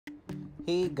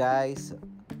Hey guys,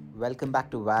 welcome back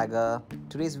to Vaga.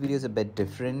 Today's video is a bit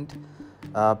different.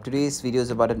 Today's video is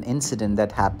about an incident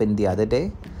that happened the other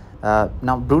day.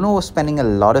 Now, Bruno was spending a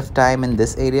lot of time in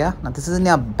this area. Now, this is in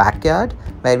our backyard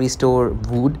where we store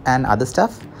wood and other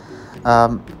stuff.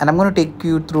 And I'm going to take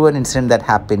you through an incident that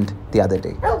happened the other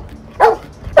day.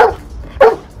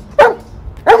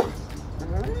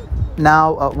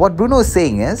 Now, what Bruno is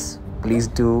saying is, please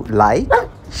do like,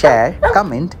 share,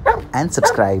 comment, and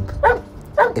subscribe.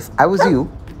 If I was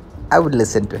you, I would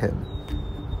listen to him.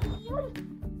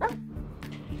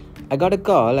 I got a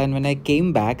call, and when I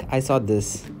came back, I saw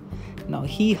this. Now,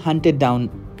 he hunted down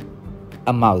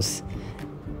a mouse.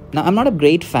 Now, I'm not a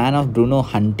great fan of Bruno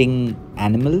hunting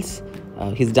animals.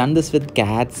 He's done this with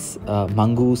cats,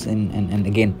 mongoose, and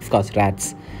again, of course,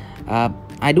 rats.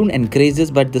 I don't encourage this,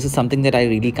 but this is something that I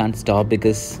really can't stop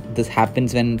because this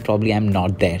happens when probably I'm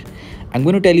not there. I'm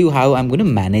going to tell you how I'm going to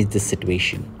manage this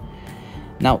situation.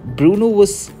 Now, Bruno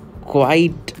was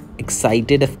quite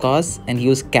excited, of course, and he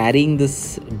was carrying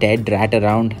this dead rat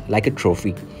around like a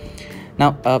trophy.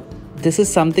 Now, this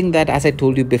is something that, as I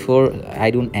told you before, I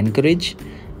don't encourage,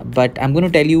 but I'm going to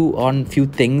tell you on few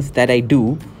things that I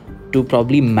do to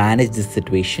probably manage this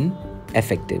situation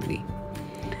effectively.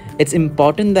 It's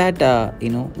important that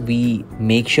we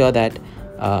make sure that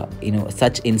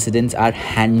such incidents are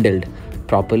handled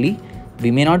properly. We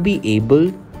may not be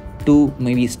able to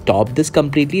maybe stop this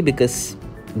completely because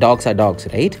dogs are dogs,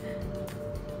 right?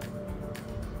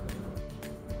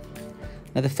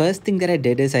 Now, the first thing that I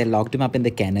did is I locked him up in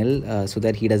the kennel so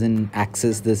that he doesn't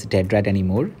access this dead rat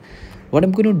anymore. What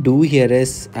I'm going to do here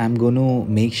is I'm going to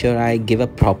make sure I give a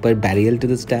proper burial to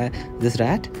this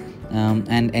rat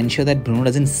and ensure that Bruno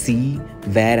doesn't see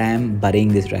where I am burying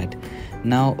this rat.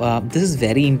 Now, this is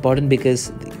very important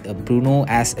because Bruno,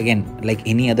 as again, like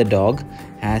any other dog,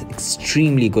 has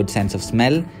extremely good sense of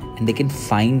smell and they can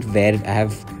find where I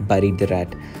have buried the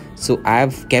rat. So I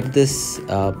have kept this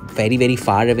very, very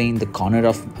far away in the corner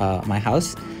of my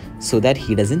house so that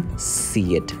he doesn't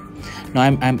see it. Now,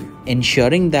 I'm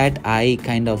ensuring that I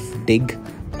kind of dig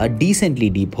a decently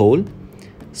deep hole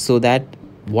so that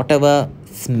whatever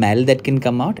smell that can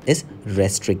come out is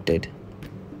restricted.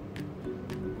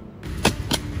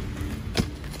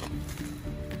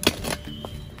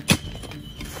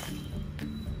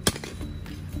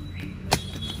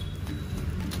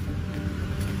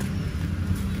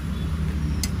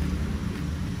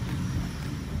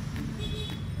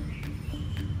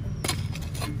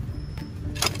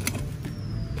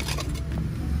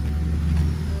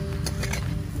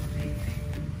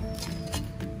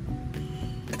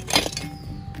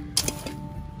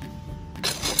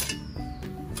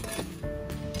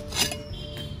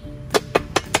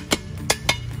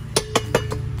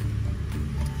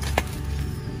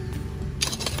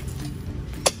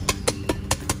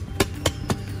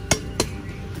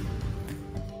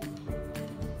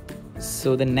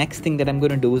 So the next thing that I'm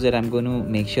going to do is that I'm going to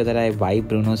make sure that I wipe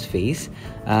Bruno's face.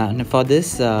 And for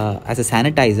this, as a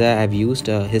sanitizer, I've used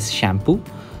his shampoo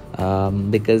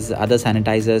because other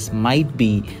sanitizers might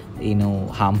be,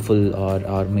 harmful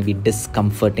or maybe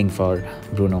discomforting for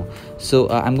Bruno. So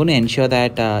I'm going to ensure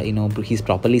that, he's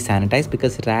properly sanitized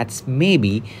because rats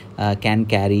maybe can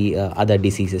carry other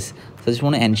diseases. So I just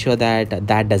want to ensure that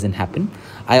that doesn't happen.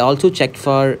 I also checked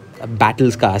for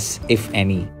battle scars, if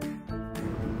any.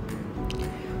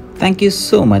 Thank you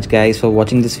so much guys for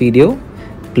watching this video.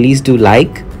 Please do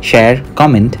like, share,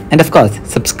 comment, and of course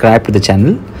subscribe to the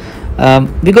channel.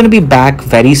 We're going to be back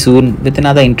very soon with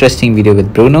another interesting video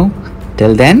with Bruno.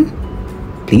 Till then,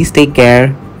 please take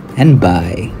care and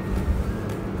bye.